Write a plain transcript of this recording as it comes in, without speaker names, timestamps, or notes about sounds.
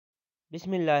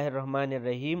بسم الله الرحمن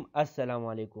الرحیم. السلام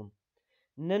علیکم.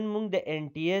 نن موږ د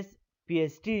NTS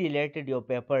PST ریلیټډ یو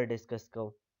پیپر ډسکس کوو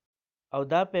او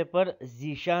دا پیپر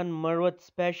زیشان مروت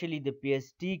سپیشلی د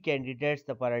PST کینډیډیټس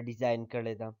لپاره ډیزاین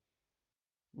کړی ده.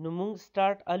 نو موږ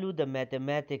سٹارټ الو د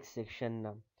میتھمیټکس سیکشن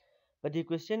نه. په دې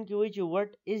کوېسچن کې وایي چې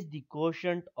what is the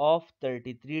quotient of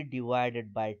 33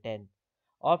 divided by 10.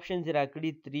 آپشنز یې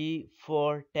راکړي 3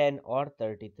 4 10 اور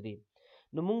 33.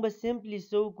 نو موږ به سمپلی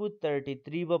څه وکړو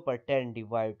 33 به په 10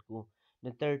 ډیوایډ کړو. نو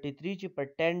 33 چې په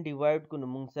 10 ډیوایډ کړو نو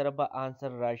موږ سره به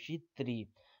آنسر راشي 3.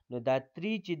 نو دا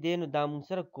 3 چې دی نو دا موږ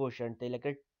سره کوشنټ دی، لکه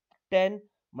 10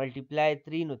 ملټیپلای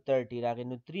 3 نو 30 راغی.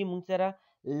 نو 3 موږ سره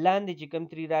لاندې چې کم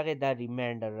 3 راغی دا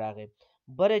ریمایندر راغی.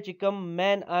 بره چې کم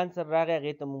مین آنسر راغی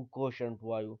هغې ته موږ کوشنټ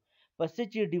وایو. په څه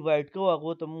چې ډیوایډ کوو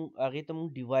هغې ته موږ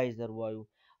ډیوایزر وایو،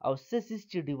 او څه سیس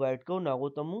چې ډیوایډ کوو نو هغو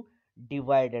ته موږ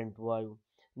ډیوایډنټ وایو.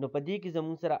 نو په دې کې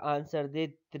زموږ سره آنسر دی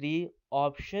 3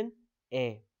 آپشن A.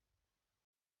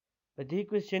 په دې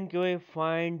کوېسچن کې وایي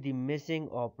find the missing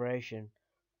operation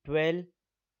 12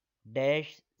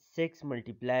 dash 6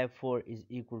 multiply 4 is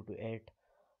equal to 8.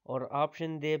 और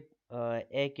ऑप्शन दे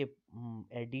ए के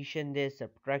एडिशन दे،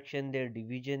 सब्ट्रैक्शन दे،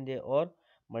 डिवीजन दे और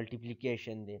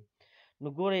मल्टीप्लिकेशन दे. نو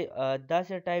ګورئ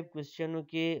داسې ټایپ کوېسچنو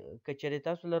کې که چېرې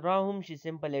تاسو له را هم شي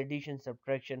سمپل ایډیشن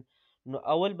سبټریکشن، نو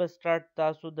اول به سټارټ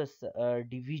تاسو د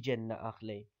ډیویژن نه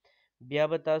اخلئ، بیا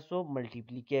به تاسو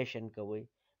ملټیپلیکیشن کوئ،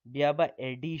 بیا به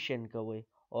ایډیشن کوئ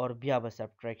اور بیا به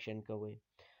سبټریکشن کوئ.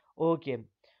 اوکې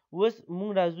اوس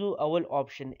موږ راځو اول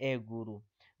آپشن A ګورو.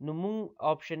 نو موږ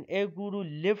آپشن A ګورو،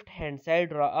 لیفت هینډ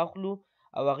سایډ را اخلو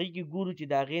او هغې کې ګورو چې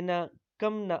د هغې نه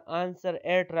کم نه آنسر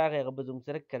 8 راغی هغه به زموږ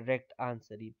سره کریکټ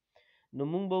آنسر وي. نو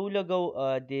موږ به ولګو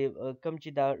د کم چې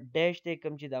دا ډیش دی،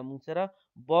 کم چې دا موږ سره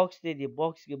باکس دی، د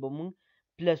باکس کې به موږ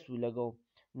پلس ولګو.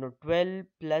 نو 12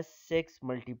 پلس 6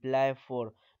 ملټیپلای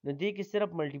 4. نو دې کې صرف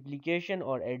ملټیپلیکیشن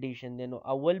اور ایډیشن دی. نو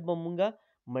اول به موږ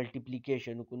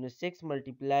ملټیپلیکیشن وکړو. نو 6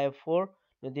 ملټیپلای 4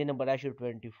 نو دې نه به راشي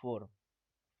 24.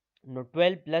 نو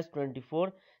 12 پلس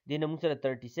 24 دې نه موږ سره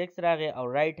 36 راغی او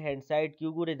رایټ هینډ سایډ کې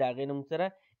وګورئ د هغې نه موږ سره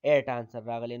 8 آنسر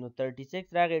راغلی. نو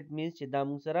 36 راغی، اټ مینس چې دا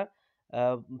موږ سره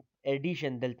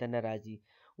ایډیشن دلته نه راځي.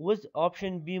 اوس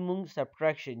آپشن بی موږ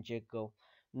سبټریکشن چیک کوو.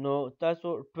 نو تاسو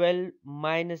 12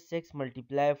 ماینس 6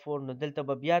 ملټیپلای 4 نو دلته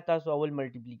به بیا تاسو اول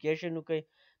ملټیپلیکیشن وکئ.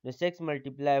 نو 6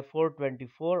 ملټیپلای 4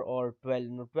 24 اور 12.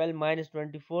 نو 12 ماینس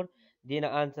 24 دې نه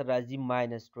آنسر راځي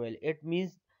ماینس 12. اټ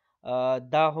مینس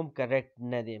دا هم کریکټ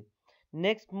نه دی.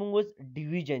 نیکسٹ موږ اوس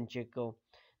ډیویژن چیک کوو.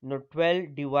 نو 12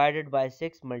 ډیوایډډ بای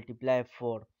 6 ملټیپلای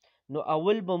 4. نو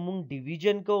اول به موږ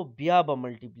ډیویژن کوو بیا به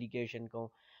ملټیپلیکیشن کوو.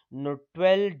 نو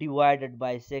 12 ډیوایډډ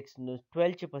بای 6. نو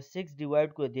 12 چې په 6 ډیوایډ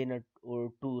کړو دې نه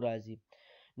 2 راځي.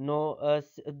 نو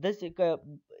داسې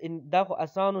دا خو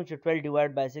اسانو چې 12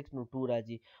 ډیوایډ بای 6 نو 2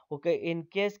 راځي. خو که ان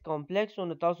کیس کمپلیکس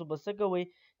نو تاسو به څه کوئ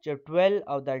چې 12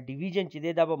 او دا ډیویژن چې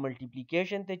دی دا به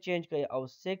ملټیپلیکیشن ته چینج کوئ او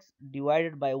 6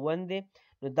 ډیوایډډ بای 1 دی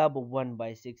نو دا به 1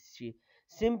 بای 6 شي.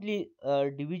 سمپلی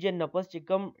ډیویژن نه پس چې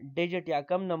کم ډیجټ یا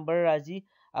کم نمبر راځي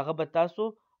هغه به تاسو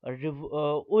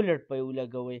اولټ پې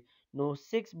ولګوئ. نو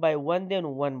 6 بای 1 دی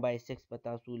نو 1 بای 6 به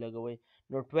تاسو ولګوئ.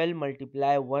 نو 12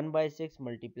 ملټیپلای 1 بای 6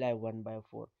 ملټیپلای 1 بای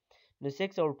 4. نو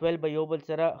 6 او 12 به یو بل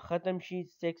سره ختم شي.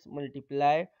 6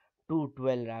 ملټیپلای 2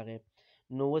 12 راغی.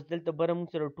 نو اوس دلته بره موږ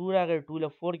سره 2 راغی، 2 له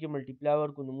 4 کې ملټیپلای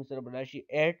ورکړو نو موږ سره به راشي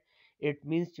 8. اټ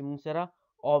مینس چې موږ سره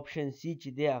آپشن سی چې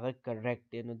دی هغه کریکټ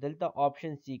دی. نو دلته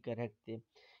آپشن سی کریکټ دی.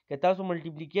 که تاسو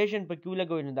ملټیپلیکیشن پکې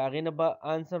ولګوئ نو د هغې نه به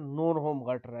آنسر نور هم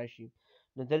غټ راشي.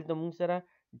 نو دلته موږ سره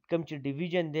کم چې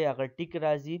ډیویژن دی هغه ټیک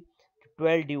راځي.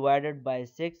 12 ډیوایډډ بای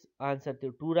 6 آنسر ته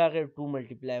 2 راغی، 2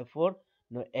 ملټیپلای 4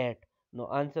 نو 8. نو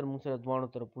آنسر موږ سره دواړو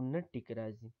طرفونو نه ټیک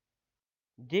راځي.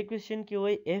 دې کوېسچن کې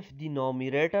وایي if the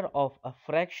numerator of a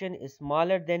fraction is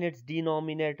smaller than its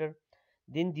denominator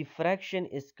then the fraction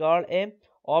is called a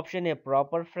option A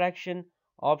proper fraction,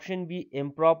 option B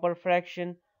improper fraction,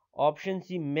 option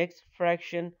C mixed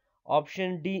fraction, option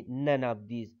D none of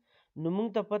these. نو موږ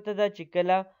ته پته ده چې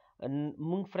کله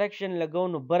موږ فریکشن لګو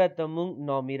نو بره ته موږ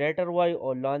نومیریټر وایو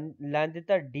او لاندې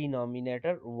ته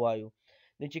ډینومینیټر وایو.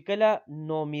 نو چې کله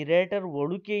نومیریټر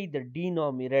وړوکی د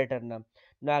ډینومیریټر نه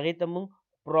نو هغې ته موږ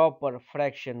پراپر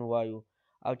فریکشن وایو،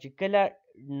 او چې کله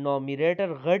نومیریټر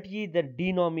غټ وي د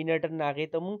ډینومینیټر نه هغې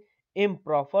ته موږ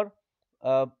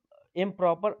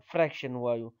امپراپر فریکشن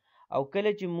وایو. او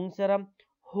کله چې موږ سره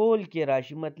هول کې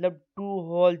راشي مطلب 2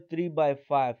 هول 3 بای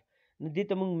 5 نو دې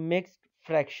ته موږ مکسډ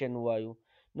فریکشن وایو.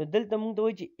 نو دلته موږ ته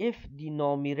وایي چې if the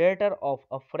numerator of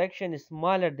a fraction is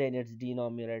smaller than its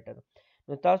denominator.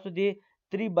 نو تاسو دې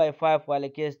 3 by 5 والا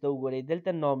کیس ته وګورئ.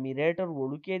 دلته نومیریټر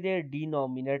وړوکی دی،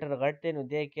 ډینومینیټر غټ دی، نو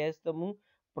دې کیس ته موږ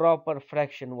پراپر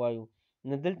فریکشن وایو.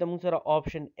 نو دلته موږ سره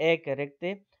option A کریکټ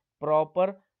دی proper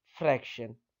fraction.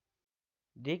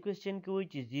 دې کوېسچن کې وایي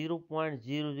چې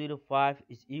 0.005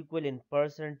 is equal in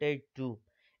percentage to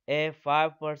A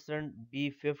 5%, B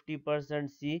 50%,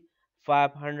 C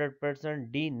 500%,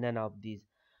 D none of these.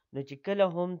 نو چې کله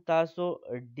هم تاسو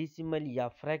ډیسیمل یا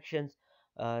فریکشنز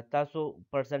تاسو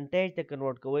پرسنټیج ته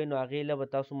کنورټ کوئ نو هغې له به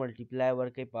تاسو ملټیپلای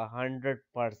ورکوئ په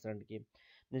 100% کې.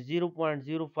 نو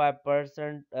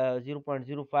 0.05%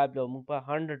 0.05 له موږ په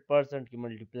 100% کې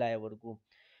ملټیپلای ورکو.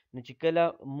 نو چې کله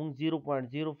موږ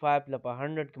 0.05 له په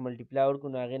 100 کې ملټیپلای ورکو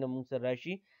نو هغې نه موږ سره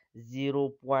راشي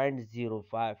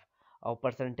 0.05 او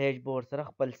پرسنټیج به ورسره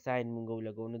خپل ساین موږ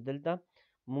ولګو. نو دلته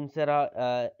موږ سره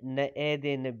نه A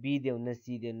دی نه B دی او نه C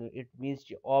دی. نو اټ مینس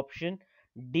چې option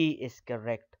D is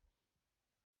correct.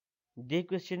 دې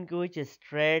کوېسچن کې وایي چې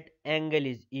straight angle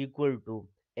is equal to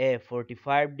A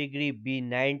 45 degree, B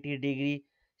 90 degree,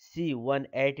 C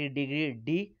 180 degree, D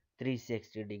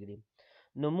 360 degree.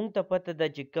 نو موږ ته پته ده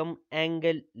چې کم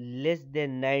انګل لیس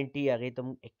دین 90 هغې ته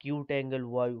موږ اکیوټ انګل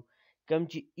وایو، کم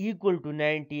چې ایکول ټو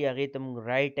 90 هغې ته موږ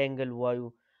رایټ انګل وایو،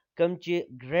 کم چې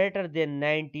ګریټر دین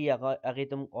 90 هغې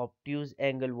ته موږ اوبټیوز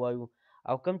انګل وایو،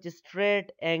 او کم چې سټریټ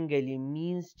انګل یې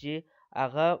مینس چې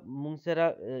هغه موږ سره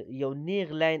یو نیغ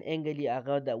لاین انګل یې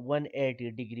هغه د 180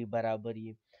 ډیګري برابر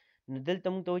یي. نو دلته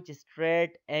موږ ته وایي چې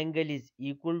سټریټ انګل از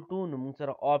ایکول ټو، نو موږ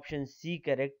سره آپشن سی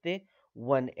کریکټ دی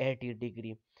 180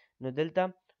 ډیګري. نو دلته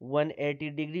 180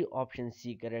 ډیګري آپشن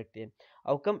سی کریکټ دی.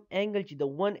 او کم انګل چې د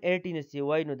 180 نه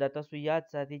سیوای نو دا تاسو یاد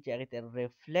ساتئ چې هغې ته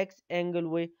ریفلیکس انګل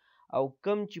وایي، او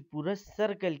کم چې پوره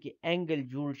سرکل کې انګل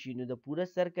جوړ شي نو د پوره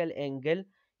سرکل انګل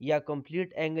یا کمپلیټ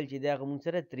انګل چې دی هغه موږ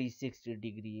سره 360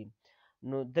 ډیګري.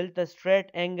 نو دلته سټریټ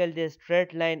انګل دی، سټریټ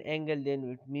لاین انګل دی، نو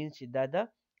اټ مینس چې دا د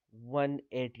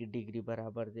 180 ډیګري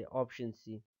برابر دی. آپشن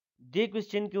سی. دې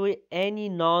کوېسچن کې وایي any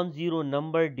non-zero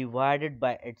number divided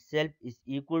by itself is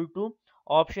equal to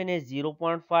option A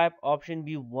 0.5, option B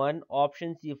 1, option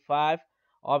C 5,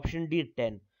 option D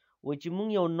 10. و چې مونږ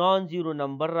یو نان زیرو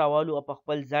نمبر راوالو او په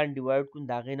خپل ځان ډیوایډ کړو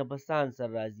د هغې نه به څه آنسر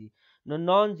راځي. نو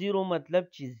نان زیرو مطلب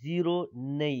چې زیرو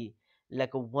نه وي،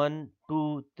 لکه 1 2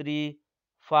 3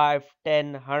 5 10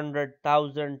 100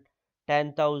 1000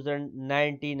 10,000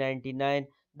 90 99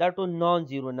 دا ټول نان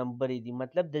زیرو نمبرې دي.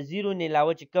 مطلب د زیرو نه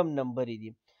علاوه چې کم نمبرې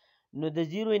دي، نو د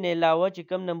زیرو نه علاوه چې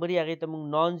کم نمبرې هغې ته موږ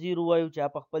نان زیرو وایو چې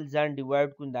په خپل ځان ډیوایډ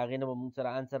کړو د هغې نه به موږ سره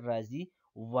آنسر راځي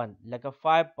 1. لکه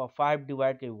 5 په 5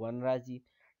 ډیوایډ کوي 1 راځي،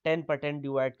 10 په 10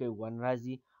 ډیوایډ کوي 1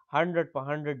 راځي، 100 په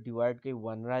 100 ډیوایډ کوي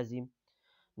 1 راځي.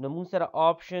 نو موږ سره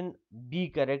آپشن بی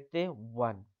کریکټ دی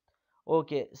 1.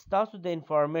 اوکې، ستاسو د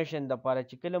انفارمیشن دپاره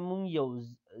چې کله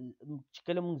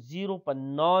موږ زیرو په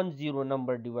نان زیرو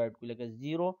نمبر ډیوایډ کړو، لکه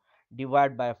 0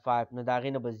 ډیوایډ بای 5 نو د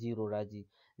هغې نه به 0 راځي،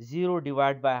 0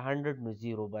 ډیوایډ بای 100 نو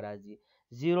 0 به راځي،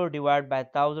 0 ډیوایډ بای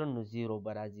 1000 نو 0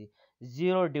 به راځي،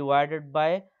 0 ډیوایډډ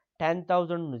بای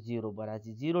 10,000 نو 0 به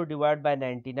راځي، 0 ډیوایډ بای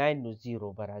 99 نو 0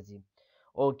 به راځي.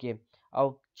 اوکې، او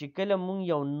چې کله مونږ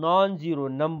یو نان زیرو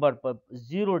نمبر په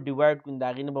 0 ډیوایډ کړو د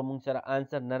هغې نه به مونږ سره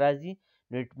آنسر نه راځي،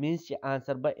 نو اټ مینس چې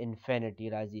آنسر به انفینټي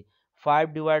راځي. 5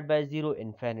 ډیوایډ بای 0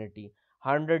 انفینټي،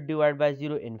 100 ډیوایډ بای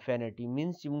 0 انفینټي،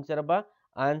 مینس چې مونږ سره به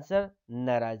آنسر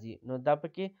نه راځي. نو دا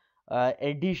پکې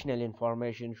ایډیشنل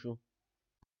انفارمیشن شو.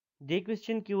 دې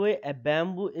کوېسچن کې وایي a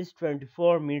bamboo is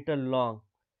 24 meter long.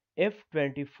 If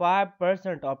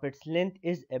 25% of its length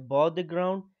is above the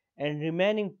ground and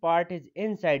remaining part is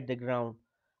inside the ground,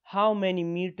 how many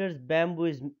meters bamboo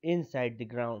is inside the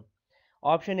ground?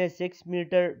 Option A 6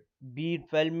 meter, B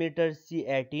 12 meter, C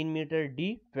 18 meter, D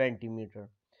 20 meter.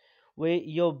 وی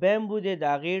یو بیمبو دی د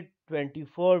هغې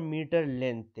 24 میټر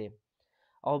لینث دی،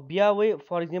 او بیا وی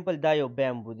فار ایگزامپل دا یو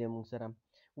بیمبو دی موږ سره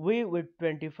وی with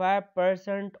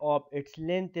 25% of its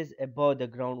length is above the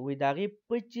ground. وی د هغې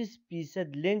 25%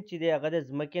 لینث چې دی هغه د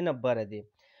ځمکې نه بره دی.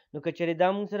 نو که چېرې دا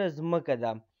موږ سره ځمکه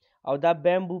ده او دا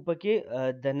بیمبو پکې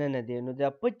دننه دی، نو دا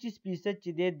 25%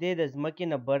 چې دی د ځمکې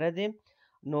نه بره دی،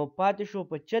 نو پاتې شو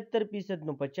 75%،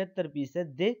 نو 75%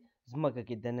 دی ځمکه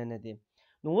کې دننه دی.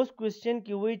 نو اوس کوېسچن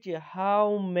کې وایي چې how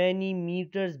many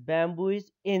meters bamboo is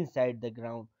inside the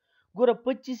ground. ګوره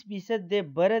 25% دی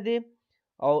بره دی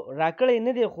او راکړی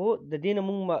نه دی، خو د دې نه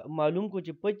موږ معلوم کړو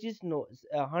چې 25 نو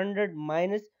 100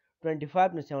 ماینس 25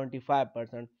 نو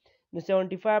 75%، نو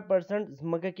 75%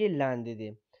 ځمکه کې لاندې دی.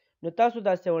 نو تاسو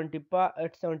دا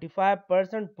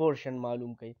 75% پورشن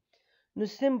معلوم کړئ. نو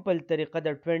سمپل طریقه د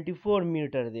 24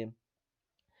 میټر دی،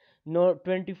 نو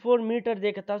 24 میټر دی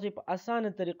که تاسو په اسانه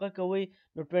طریقه کوئ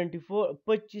نو 24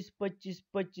 25 25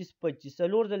 25 25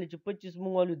 څلور ځله چې 25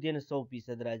 مونږ والو دې نه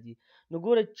 100% راځي. نو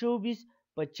ګوره 24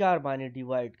 په 4 باندې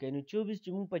ډیوایډ کړئ، نو 24 چې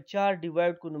مونږ په 4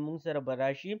 ډیوایډ کړو نو مونږ سره به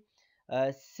راشي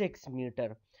 6 میټر.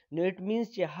 نو اټ مینس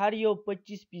چې هر یو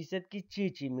 25% کې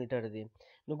 6 میټر دی.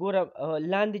 نو ګوره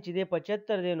لاندې چې دی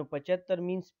 75 دی نو 75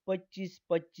 مینس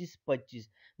 25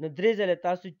 نو درې ځله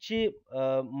تاسو چې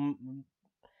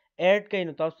ایډ کوي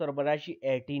نو تاسو سره به راشي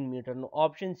 18 میټر. نو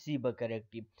آپشن سی به کریکټ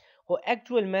وي. خو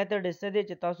اکچوال میتھډ یې څه دی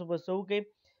چې تاسو به څه وکئ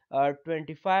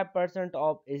 25%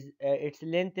 of its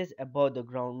length is above the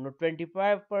ground. نو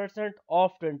 25% of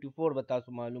 24 به تاسو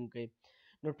معلوم کړئ.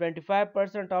 نو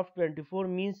 25% of 24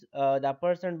 means دا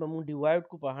پرسنٹ به مونږ ډیوایډ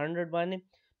کو په 100 باندې.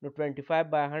 نو 25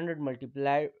 by 100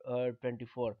 multiply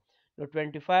 24. نو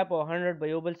 25 په 100 به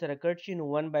یو بل سره کټ شي نو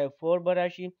 1 by 4 به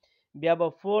راشي. بیا به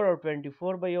 4 او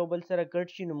 24 به یو بل سره کټ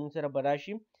شي نو مونږ سره به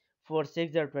راشي 4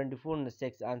 6 or 24 نو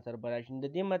 6 آنسر به راشي. د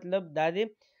دې مطلب دا دی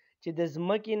چې د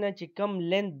ځمکې نه چې کم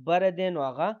لینت بره دی نو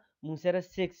هغه مونږ سره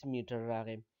 6 میټر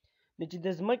راغی. نو چې د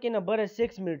ځمکې نه بره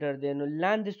 6 میټر دی نو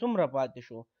لاندې څومره پاتې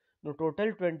شو نو ټوټل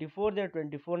 24 دی.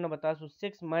 24 نه به تاسو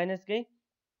 6 ماینس کړئ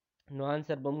نو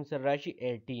آنسر به مونږ سره راشي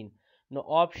 18. نو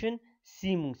آپشن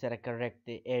سی مونږ سره کریکټ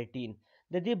دی 18.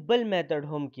 د دې بل میتھډ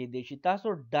هم کېدی شي تاسو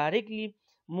ډایرکټلی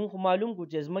مونږ معلوم کو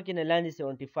چې ځمکې نه لاندې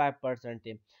 75%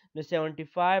 دی نو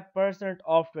 75%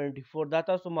 of 24 دا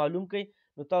تاسو معلوم کړئ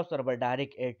نو تاسو سره به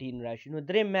ډایرکټ 18 راشي. نو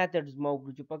درې میتھډز ما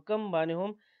وکړو چې په کم باندې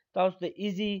هم تاسو ته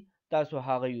ایزی تاسو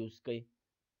هغه یوز کړئ.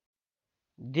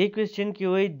 دې کوېسچن کې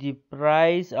وایي the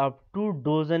price of 2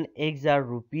 dozen eggs are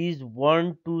rupees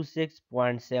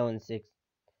 126.76.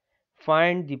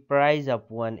 find the price of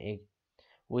one egg.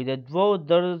 وی د 2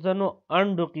 درزنو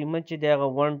انډو قیمت چې دی هغه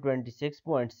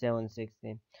 126.76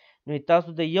 دی. نو تاسو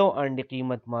د یو انډې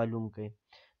قیمت معلوم کړئ.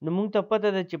 نو موږ ته پته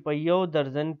ده چې په یو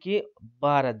درزن کې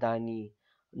 12 دانې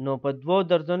نو په 2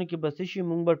 درزنو کې به څه شي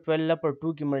موږ به 12 په 2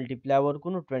 کې ملټیپلای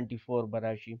ورکړو نو 24 به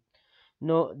راشي.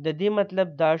 نو د دې مطلب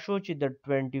دا شو چې د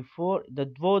 24 د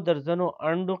 2 درزنو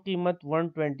انډو قیمت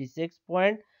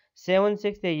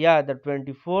 126.76 دی یا د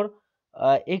 24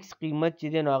 ایکس قیمت چې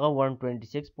دی نو هغه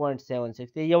 126.76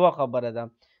 دی. یوه خبره ده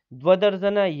 2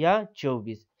 درزنه یا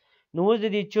 24. نو اوس د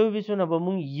دې 24 نه به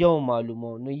مونږ یو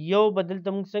معلومو. نو یو به دلته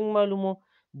مونږ څنګه معلومو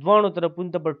دواړو طرفونو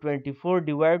ته به 24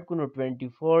 ډیوایډ کو نو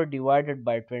 24 ډیوایډډ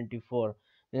بای 24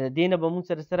 نو د دې نه به مونږ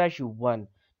سره څه راشي 1.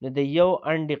 نو د یو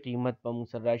انډې قیمت به مونږ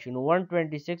سره راشي نو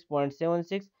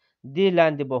 126.76 دې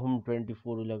لاندې به هم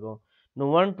 24 ولګو. نو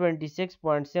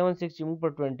 126.76 چې موږ په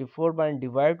 24 باندې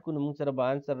ډیوایډ کو نو موږ سره به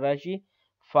آنسر راشي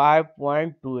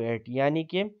 5.28 یعنی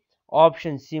کې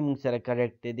آپشن سی موږ سره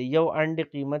کریکټ دی. د یو انډې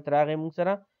قیمت راغی موږ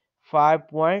سره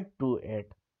 5.28.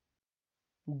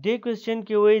 دې کوېسچن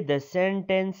کې وایي the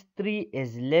sentence 3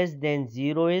 is less than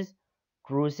 0 is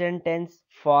true sentence,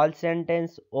 false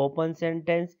sentence, open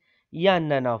sentence یا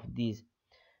none of these.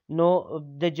 نو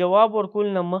د جواب ورکول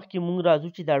نه مخکې مونږ راځو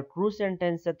چې دا ټرو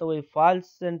سنټنس څه ته وایي فالس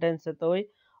سنټنس څه ته وایي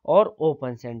اور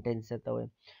اوپن سنټنس څه ته وایي.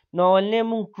 نو اولنی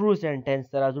مونږ ټرو سنټنس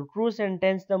ته راځو. ټرو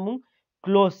سنټنس ته مونږ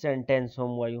کلوز سنټنس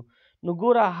هم وایو. نو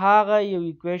ګوره هغه یو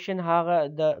ایکویشن هغه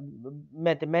د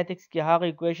میتھمیټکس کې هغه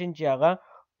ایکویشن چې هغه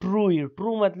ټرو وي.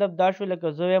 ټرو مطلب دا شو لکه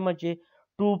زه وایم چې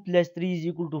 2 + 3 =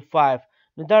 5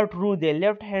 نو دا ټرو دی.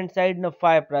 لیفټ هینډ سایډ نه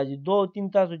 5 راځي 2 او 3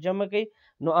 تاسو جمع کوئ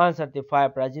نو آنسر ته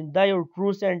 5 راځي. دا یو ټرو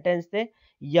سنټنس دی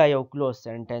یا یو کلوز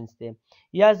سنټنس دی.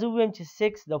 یا زه ووایم چې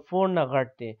 6 د 4 نه غټ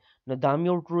دی نو دا هم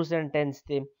یو ټرو سنټنس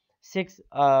دی. 6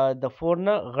 د 4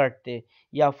 نه غټ دی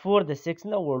یا 4 د 6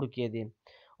 نه وړوکی دی.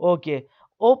 اوکې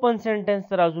اوپن سنټنس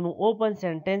ته راځو. نو اوپن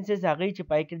سنټنسز هغې چې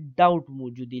پای کې ډاوټ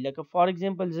موجود دی لکه فار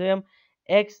ایگزامپل زه یم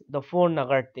x د 4 نه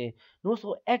غټ دی نو اوس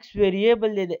x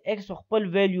ویریبل دی د x خپل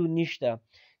ویلیو نشته.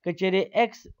 که چیرې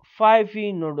x 5 وي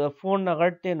نو د 4 نه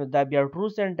غټ دی نو دا بیا ټرو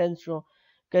سنټنس شو.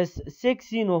 که 6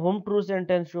 وي نو هم ټرو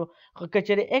سنټنس شو. خو که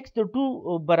چیرې x د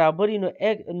 2 برابر وي نو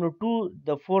 2 د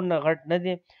 4 نه غټ نه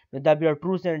دی نو دا بیا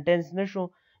ټرو سنټنس نه شو.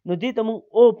 نو دې ته موږ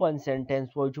اوپن سنټنس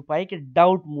وایو چې پای کې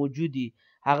ډاوټ موجود وي.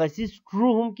 هغه څیز ټرو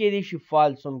هم کیدی شي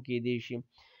فالس هم کیدی شي.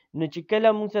 نو چې کله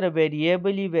موږ سره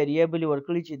ویریبل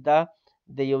ورکړي چې دا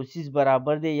د یو څیز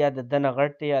برابر دی یا د دنه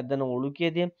غټ دی یا دنه وړوکی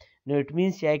دی نو اټ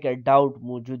مینس چې هغه کې ډاوټ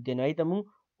موجود دی نو هغې ته موږ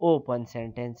اوپن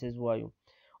سنټنسز وایو.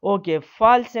 اوکې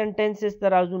فالس سنټنسز ته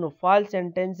راځو. نو فالس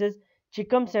سنټنسز چې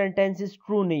کوم سنټنسز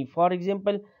ټرو نه وي فار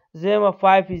ایگزامپل زه یم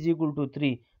 5 =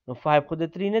 3 نو 5 خو د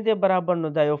 3 نه دی برابر نو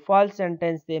دا یو فالس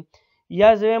سنټنس دی. یا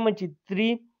زه یم چې 3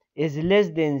 is less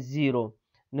than 0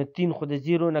 نو 3 خو د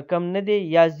 0 نه کم نه دی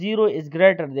یا 0 is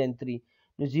greater than 3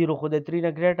 نو 0 خو د 3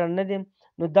 نه ګریټر نه دی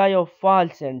نو دا یو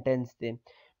فالس سنټنس دی.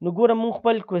 نو ګوره مونږ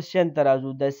خپل کوېسچن ته راځو.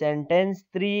 د سنټنس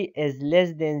 3 is less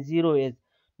than 0 is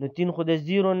نو 3 خو د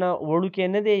 0 نه وړوکی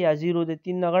نه دی یا 0 د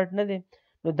 3 نه غټ نه دی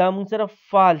نو دا مونږ سره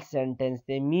فالس سنټنس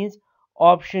دی. مینس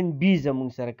آپشن بی زمونږ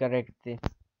سره کریکټ دی.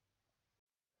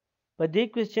 په دې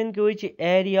کوېسچن کې وایي چې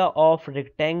area of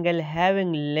rectangle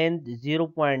having length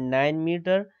 0.9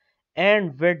 meter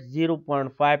and width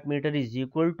 0.5 meter is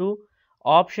equal to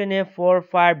option A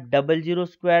 4500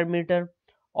 square meter,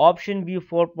 option B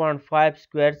 4.5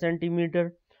 square centimeter,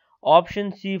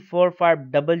 option C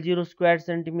 4500 square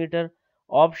centimeter,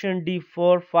 option D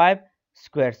 45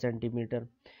 square centimeter.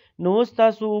 نو اوس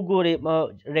تاسو وګورئ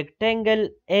rectangle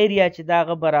area چې دا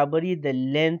هغه برابري د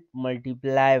length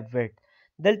multiply width.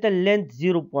 دلته length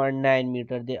 0.9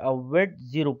 میټر دی او width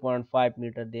 0.5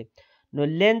 میټر دی. نو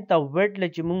length او width له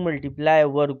چې موږ multiply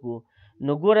ورکو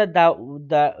نو ګوره دا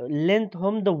length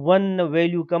هم د 1 نه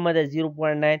ویلیو کمه ده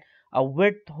 0.9 او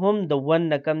width هم د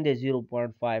 1 نه کم دی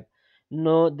 0.5.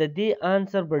 نو د دې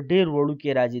آنسر به ډیر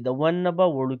وړوکی راځي، د 1 نه به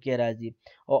وړوکی راځي.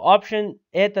 او آپشن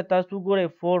A ته تاسو ګورئ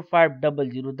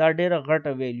 4500 دا ډیره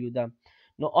غټه ویلیو ده.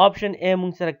 نو آپشن A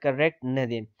موږ سره کریکټ نه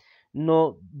دی. نو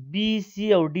بی سی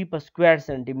او ډی په سکویر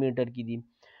سنټي میټر کې دي.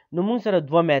 نو موږ سره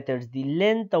دوه میتھډز دي،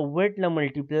 لینث او ویډ له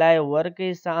ملټیپلای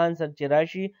ورکړئ څه آنسر چې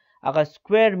راشي هغه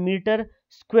سکویر میټر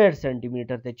سکویر سنټي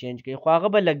میټر ته چینج کړئ، خو هغه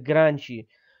به لږ ګران شي.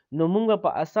 نو موږ به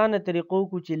په اسانه طریقو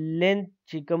وکړو چې لینث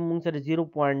چې کوم موږ سره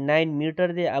 0.9 میټر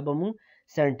دی هغه به موږ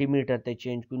سنټي میټر ته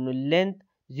چینج کړو. نو لینث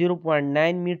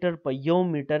 0.9 میټر په یو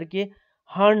میټر کې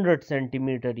 100 سنټي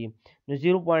میټر وي. نو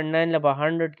 0.9 له به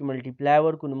 100 کې ملټیپلای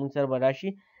ورکړو نو موږ سره به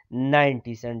راشي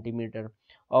 90 سنټي میټر.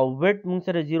 او ویډ موږ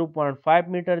سره 0.5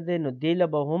 میټر دی، نو دی له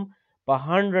به هم په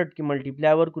 100 کې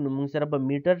ملټیپلای ورکړو نو موږ سره به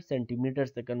میټر سنټي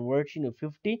میټرز ته کنورټ شي، نو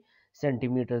 50 سنټي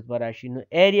میټرز به راشي. نو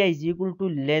ایریا از ایکول ټو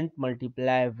لینث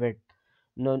ملټیپلای ویډ.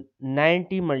 نو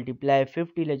 90 ملټیپلای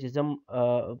 50 له چې زم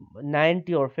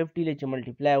 90 اور 50 له چې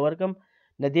ملټیپلای ورکم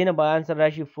د دې نه به آنسر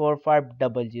راشي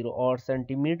 4500 اور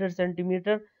سنټي میټر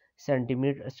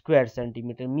سکویر سنټي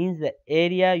میټر مینز د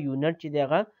ایریا یونټ چې دی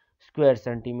هغه سکویر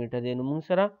سنټي میټر دی. نو موږ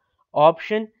سره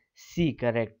آپشن سی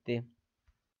کریکټ دی.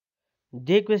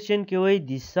 دې کوېسچن کې وایي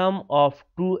the sum of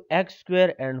 2x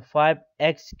square and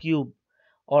 5x cube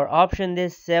or option دی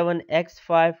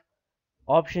 7x5,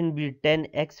 option B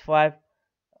 10x5,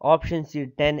 option C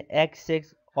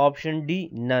 10x6, option D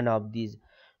none of these.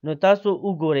 نو تاسو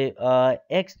وګورئ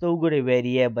x ته وګورئ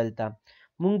ویریبل ته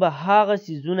مونږ به هغه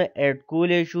څیزونه اډ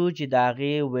کولی شو چې د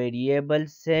هغې ویریبل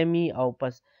سیمي او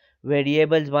پس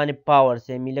ویریبلز باندې پاور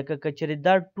سیمي، لکه که چېرې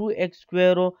دا 2x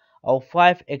سکویر او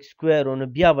 5x سکویر نو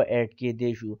بیا به اډ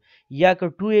کېدی شو، یا که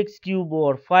 2x کیوب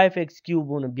او 5x کیوب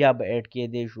نو بیا به اډ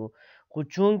کېدی شو. خو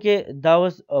چونکې دا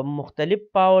اوس مختلف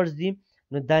پاورز دي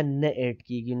نو دا نه اډ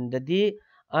کېږي. نو د دې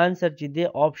آنسر چې دی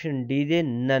آپشن ډی دی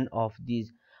نن آف دیز.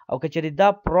 او که چېرې دا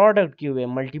پروډکټ کې وی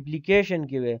ملټیپلیکیشن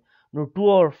کې وی نو 2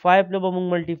 اور 5 له به موږ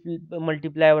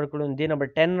ملټیپلای ورکړو نو دې نه به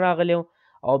 10 راغلی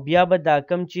او بیا به دا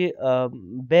کم چې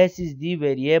بیسز دي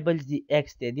ویریبلز دي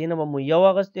ایکس دی دې نه به مو یو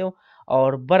اخیستی او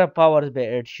بره پاورز به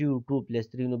اډ شوي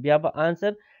 2+3 نو بیا به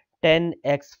آنسر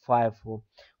 10x5 و.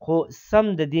 خو سم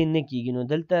د دې نه کېږي نو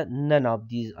دلته نن آف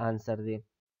دیز آنسر دی.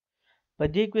 په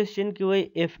دې کوېسچن کې وایي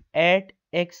if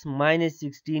 8x minus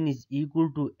 16 is equal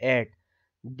to 8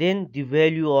 then the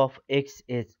value of x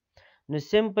is. نو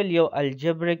سمپل یو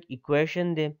الجبریک اکویشن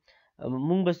دی،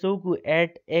 مونږ به څه وکړو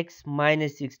 8x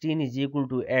minus 16 is equal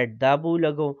to 8 دا به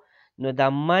ولګو. نو دا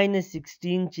minus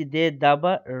 16 چې دی دا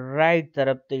به رایټ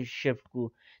طرف ته شفت کړو،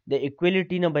 د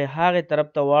اکویلیټي نه به هغې طرف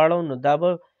ته واړو نو دا به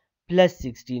پلس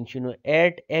 16 شي. نو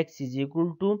 8x is equal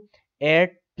to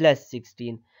 8 plus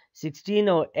 16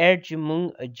 او 8 چې مونږ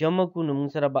جمع کړو نو مونږ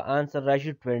سره به آنسر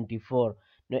راشي 24.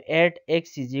 نو 8x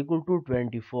is equal to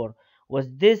 24. اوس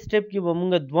دې سټپ کې به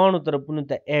مونږ دواړو طرفونو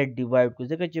ته 8 ډیوایډ کړو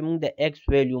ځکه چې مونږ د x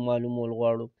ویلیو معلومول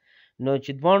غواړو. نو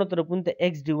چې دواړو طرفونو ته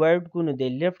x ډیوایډ کړو نو د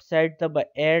لیفټ سایډ ته به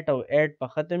 8 او 8 په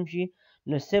ختم شي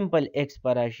نو سمپل x په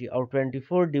راشي او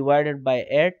 24 ډیوایډډ بای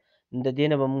 8 د دې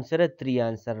نه به مونږ سره 3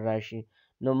 آنسر راشي.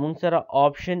 نو مونږ سره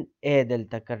آپشن A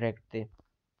دلته کریکټ دی.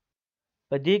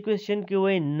 په دې کوېسچن کې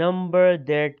وایي نمبر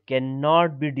دیٹ کین ناٹ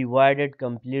بی ډیوایډډ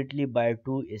کمپلیټلی بای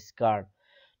 2 is called.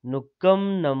 نو کم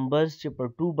نمبرز چې په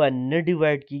 2 باندې نه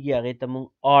ډیوایډ کیږي هغې ته موږ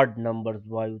آډ نمبرز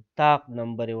وایو، طاق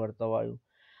نمبر یې ورته وایو.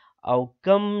 او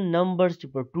کم نمبرز چې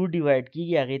په 2 ډیوایډ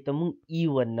کیږي هغې ته موږ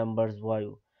ایون نمبرز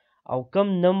وایو. او کم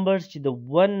نمبرز چې د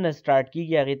 1 نه سټارټ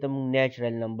کیږي هغې ته موږ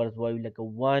نیچرل نمبرز وایو لکه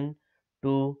 1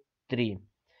 2 3.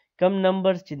 کم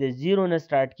نمبرز چې د 0 نه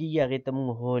سټارټ کیږي هغې ته موږ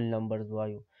هول نمبرز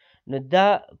وایو. نو دا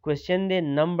کوېسچن دی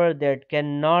نمبر دیٹ کین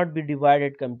ناٹ بی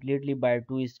ډیوایډډ کمپلیټلی بای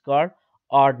 2 is called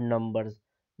odd numbers.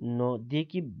 نو دې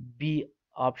کې بی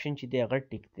آپشن چې دی هغه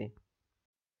ټیک دی.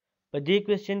 په دې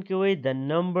کوېسچن کې وایي د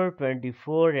نمبر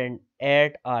 24 and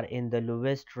 8 are in the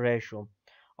lowest ratio.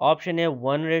 option A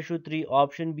 1:3,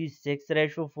 option B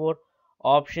 6:4,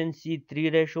 option C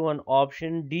 3:1,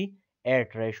 option D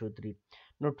 8:3.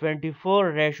 نو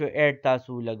 24:8 تاسو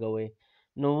ولګوئ.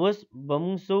 نو اوس به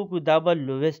مونږ څه وکړو، دا به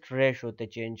لویسټ ریشو ته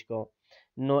چینج کوو.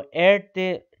 نو 8 ته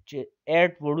چې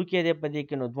 8 وړوکی دی په دې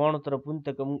کې، نو دواړو طرفونو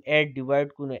ته که مونږ 8 ډیوایډ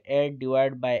کړو نو 8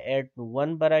 ډیوایډ بای 8 نو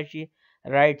 1 به راشي.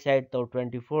 رایټ سایډ ته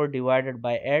 24 ډیوایډډ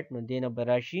بای 8 نو دې نه به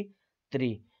راشي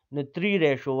 3. نو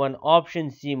 3:1 آپشن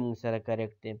سی مونږ سره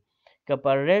کریکټ دی. که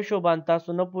پر ریشو باندې تاسو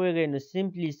نه پوهیږئ نو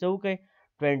سمپلی څه وکئ،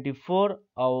 24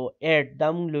 او 8 دا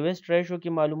مونږ لویسټ ریشو کې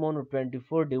معلومو، نو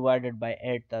 24 ډیوایډډ بای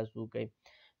 8 تاسو وکئ.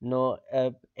 نو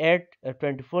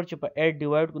 24 چې په 8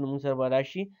 ډیوایډ کړو نو مونږ سره به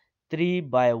راشي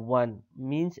 3/1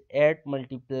 means 8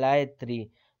 multiply 3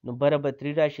 نو بره به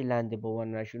 3 راشي، لاندې به 1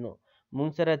 راشي. نو مونږ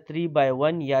سره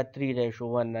 3/1 یا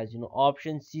 3:1 راځي. نو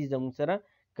آپشن سی زمونږ سره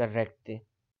کریکټ دی.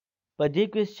 په دې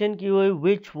کوېسچن کې وایي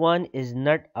which one is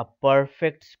not a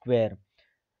perfect square.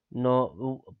 نو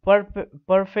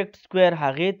پرفیکټ سکویر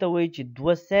هغې ته وایي چې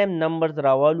دوه سیم نمبرز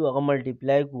راوالو، هغه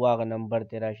ملټیپلای کړو، هغه نمبر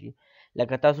ته راشي.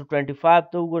 لکه تاسو 25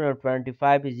 ته وګورئ،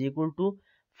 25 is equal to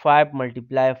 5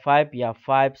 multiply 5 یا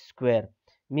 5 square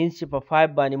means چې په 5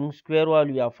 باندې موږ سکویر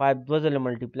والو یا 5 دوه ځله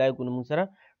ملټیپلای کړو نو موږ سره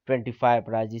 25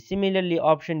 راځي. سیمیلرلی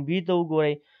آپشن بی ته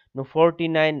وګورئ نو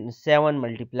 49 7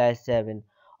 multiply 7.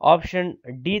 آپشن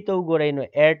ډی ته وګورئ نو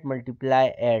 8 multiply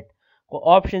 8. خو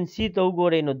آپشن سی ته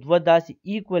وګورئ نو دوه داسې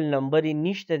ایکول نمبر یې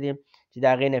نشته دی چې د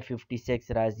هغې نه 56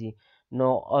 راځي. نو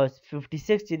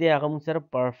 56 چې دی هغه موږ سره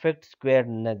پرفیکټ سکویر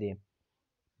نه دی.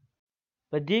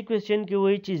 په دې کوېسچن کې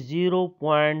وایي چې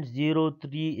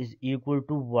 0.03 is equal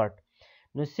to what.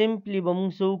 نو سمپلی به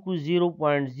موږ څه وکړو،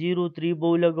 0.03 به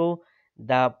ولګو،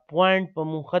 دا پوینټ په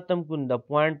موږ ختم کړو، د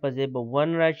پوینټ په ځای به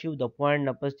 1 راشي او د پوینټ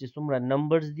نه پس چې څومره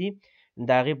نمبرز دي د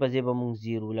هغې په ځای به موږ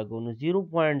 0 ولګو. نو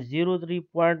 0.03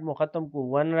 پوینټ مو ختم کړو،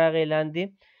 1 راغی لاندې،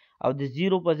 او د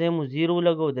 0 په ځای مو 0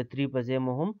 ولګو، د 3 په ځای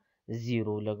مو هم 0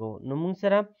 ولګو. نو موږ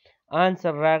سره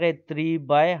آنسر راغی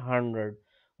 3/100.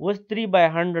 اوس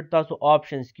 3/100 تاسو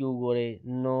آپشنز کې وګورئ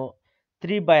نو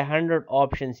 3/100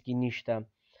 آپشنز کې نشته.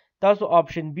 تاسو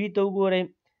آپشن بی ته وګورئ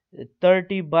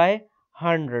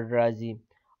 30/100 راځي،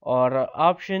 اور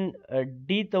آپشن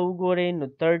ڈی ته وګورئ نو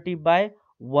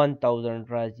 30/1000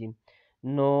 راځي.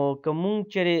 نو که مونږ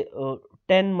چېرې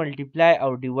 10 ملټیپلای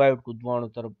او ډیوایډ کړو دواړو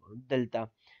طرف دلته،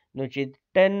 نو چې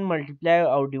 10 ملټیپلای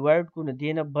او ډیوایډ کړو نو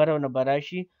دې نه بره نه به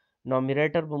راشي،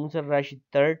 نومیریټر به مونږ سره راشي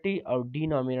 30 او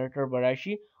ډینومیریټر به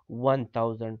راشي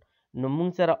 1000. نو مونږ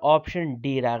سره آپشن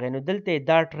ډی راغی. نو دلته یې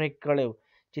دا ټریک کړی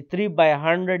چې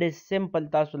 3/100 سمپل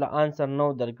تاسو له آنسر نو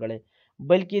درکړی،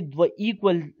 بلکې دوه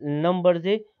ایکول نمبرز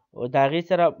دی د هغې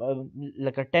سره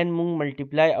لکه 10 مونږ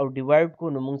ملټیپلای او ډیوایډ کړو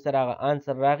نو مونږ سره هغه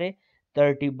آنسر راغی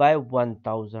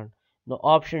 30/1000. نو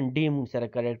آپشن ډی مونږ سره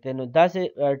کریکټ دی. نو داسې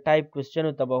ټایپ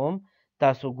کوېسچنو ته به هم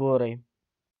تاسو ګورئ.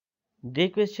 دې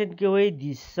کوېسچن کې وایي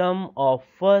the sum of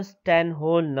first 10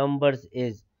 whole numbers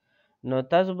is. نو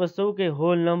تاسو به څه وکئ،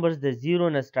 هول نمبرز د 0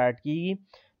 نه سټارټ کیږي،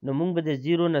 نو موږ به د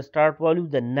 0 نه سټارټ والو،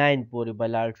 د 9 پورې به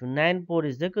لاړ شو. 9 پورې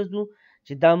ځکه ځو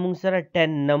چې دا موږ سره 10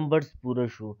 نمبرز پوره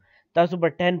شو. تاسو به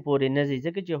 10 پورې نه ځئ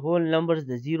ځکه چې هول نمبرز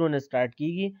د 0 نه سټارټ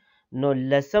کیږي، نو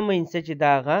لسمه حصه چې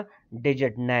دا هغه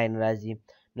ډیجټ 9 راځي.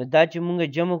 نو دا چې موږ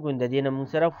جمع کړو د دې نه موږ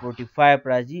سره 45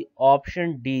 راځي. آپشن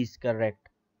ډی از کریکټ.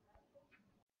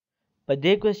 په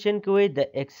دې کوېسچن کې وایي د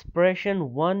ایکسپریشن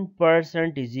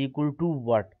 1% is equal to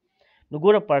what. نو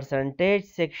ګوره پرسنټیج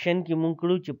سیکشن کې مونږ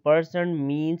کړو چې پرسنټ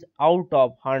مینز آؤٹ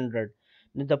آف 100.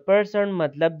 نو د پرسنټ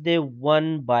مطلب دی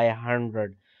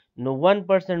 1/100. نو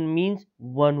 1% مینز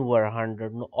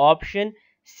 1/100. نو آپشن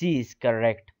سی از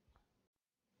کریکټ.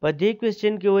 په دې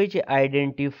کوېسچن کې وایي چې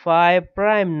آیډنټیفای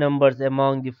پرایم نمبرز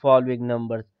امونګ دی فالوینګ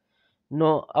نمبرز. نو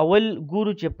اول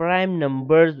ګورو چې پرایم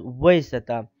نمبرز وایي څه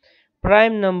ته.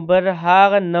 پرایم نمبر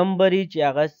هغه نمبر چې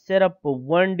هغه صرف په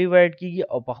 1 ډیوایډ کیږي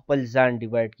او په خپل ځان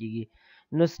ډیوایډ کیږي.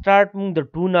 نو سٹارټ موږ د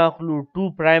 2 نه اخلو. 2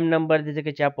 پرایم نمبر دی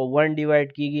ځکه چې په 1 ډیوایډ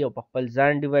کیږي او په خپل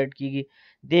ځان ډیوایډ کیږي،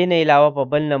 دې نه علاوه په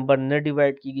بل نمبر نه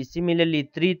ډیوایډ کیږي. سیمیلرلی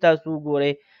 3 تاسو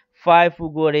وګورئ، 5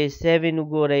 وګورئ، 7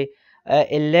 وګورئ،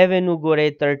 11 وګورئ،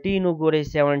 13 وګورئ،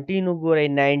 17 وګورئ،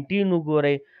 19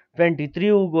 وګورئ،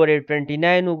 23 وګورئ،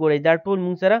 29 وګورئ، دا ټول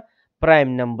موږ سره پرایم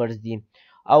نمبرز دي.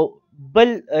 او بل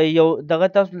یو دغه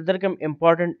تاسو درکم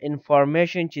امپورټنٹ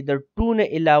انفارمیشن چې د 2 نه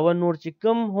علاوه نور چې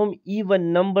کوم هم ایون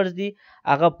نمبرز دي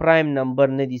هغه پرایم نمبر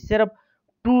نه دي. صرف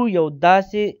 2 یو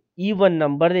داسې ایون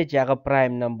نمبر دی چې هغه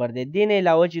پرایم نمبر دی. دې نه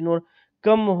علاوه چې نور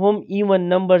کم هم ایون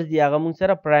نمبرز دي هغه موږ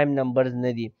سره پرایم نمبرز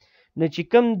نه دي. نو چې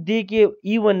کم دی کې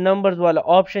ایون نمبرز والا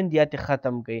آپشن دی ته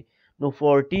ختم کړئ. نو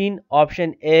 14 آپشن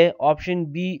A، آپشن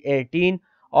B 18،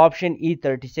 آپشن E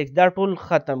 36 دا ټول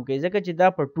ختم کړئ ځکه چې دا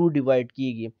په 2 ډیوایډ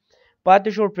کیږي. پاتې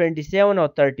شو 27 او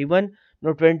 31. نو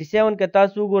 27 که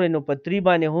تاسو وګورئ نو په 3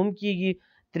 باندې هم کیږي،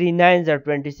 3 9 are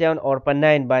 27 or په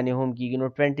 9 باندې هم کیږي نو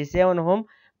 27 هم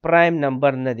پرایم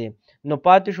نمبر نه دی نو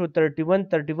پاتې شو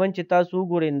 31 چې تاسو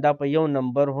وګورئ دا په یو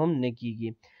نمبر هم نه کیږي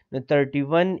نو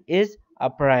 31 is a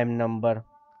prime number.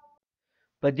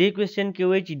 په دې کوېسچن کې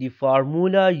وایي چې the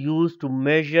formula used to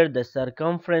measure the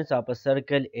circumference of a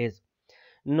circle is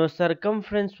نو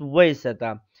circumference وایي څه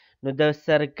ته نو د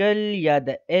سرکل یا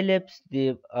د الیپس د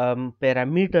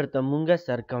پیرامیټر ته مونږه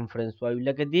circumference وایو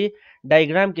لکه دې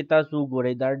ډایګرام کې تاسو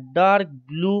وګورئ دا ډارک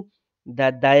بلو دا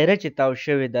دایره چې تاو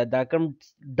شوې ده دا کوم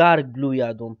ډارک بلو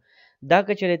یادوم دا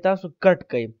که چېرې تاسو کټ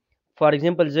کئ فار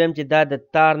ایگزامپل زه یم چې دا د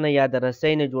تار نه یا د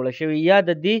رسۍ نه جوړه شوې یا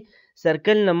د دې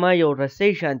سرکل نه ما یو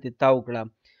رسۍ شانتې تاو کړه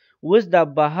اوس دا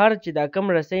بهر چې دا کم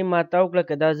رسۍ ما تاو کړه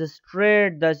که دا زه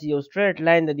سټریټ داسې یو سټریټ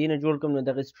لاین د دې نه جوړ کړم نو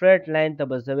دغه سټریټ لاین ته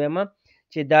به زه ویمه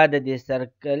چې دا د دې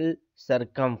سرکل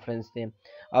سرکمفرنس دی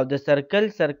او د سرکل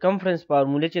سرکمفرنس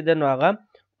فارموله چې ده نو هغه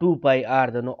 2 پای آر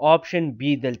ده نو آپشن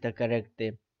بی دلته کریکټ دی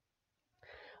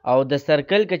او د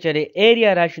سرکل که چېرې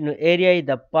ایریا راشي نو ایریا یې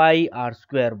د پای آر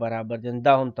سکویر برابر دی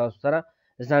دا هم تاسو سره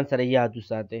ځان سره یاد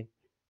وساتئ